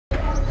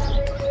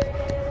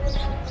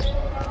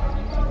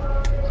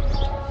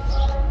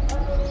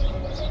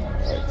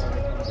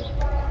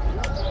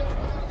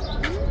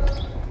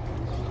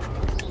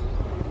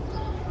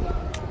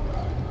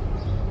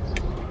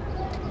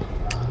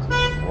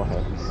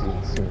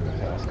the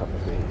past couple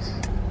of days.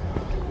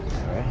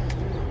 Alright?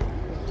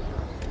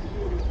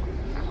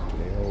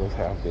 They always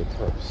have their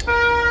perps.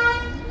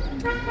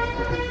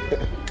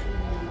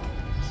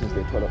 Since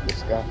they put up the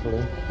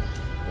scaffolding.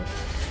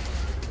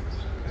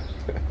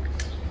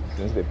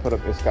 Since they put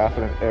up the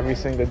scaffolding every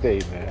single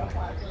day, man.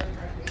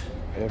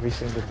 Every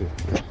single day.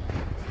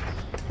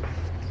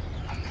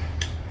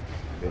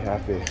 They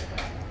have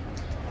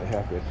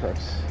their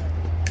perps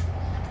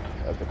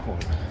at the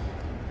corner.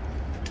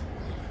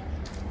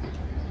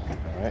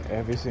 Alright,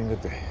 every single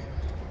day.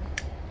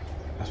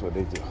 That's what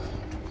they do.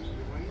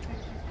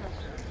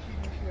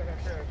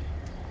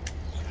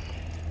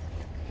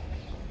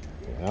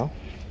 You know?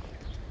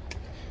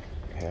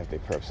 They have their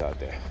perps out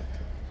there.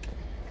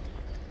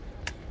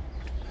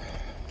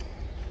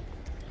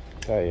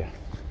 Tell you.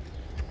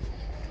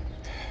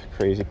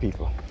 Crazy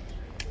people.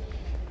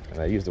 And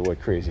I use the word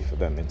crazy for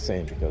them,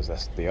 insane, because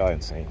they are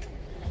insane.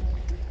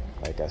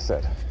 Like I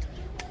said,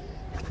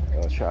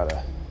 they'll try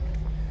to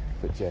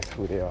project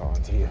who they are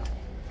onto you.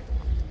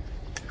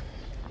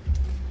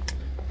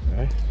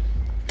 Alright?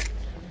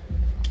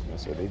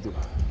 That's what they do.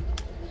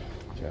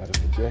 Try to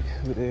project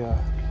who they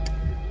are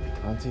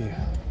onto you.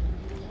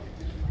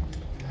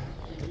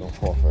 Don't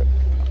fall for it.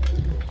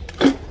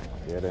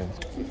 They're the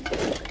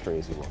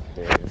crazy one.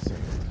 They're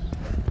insane.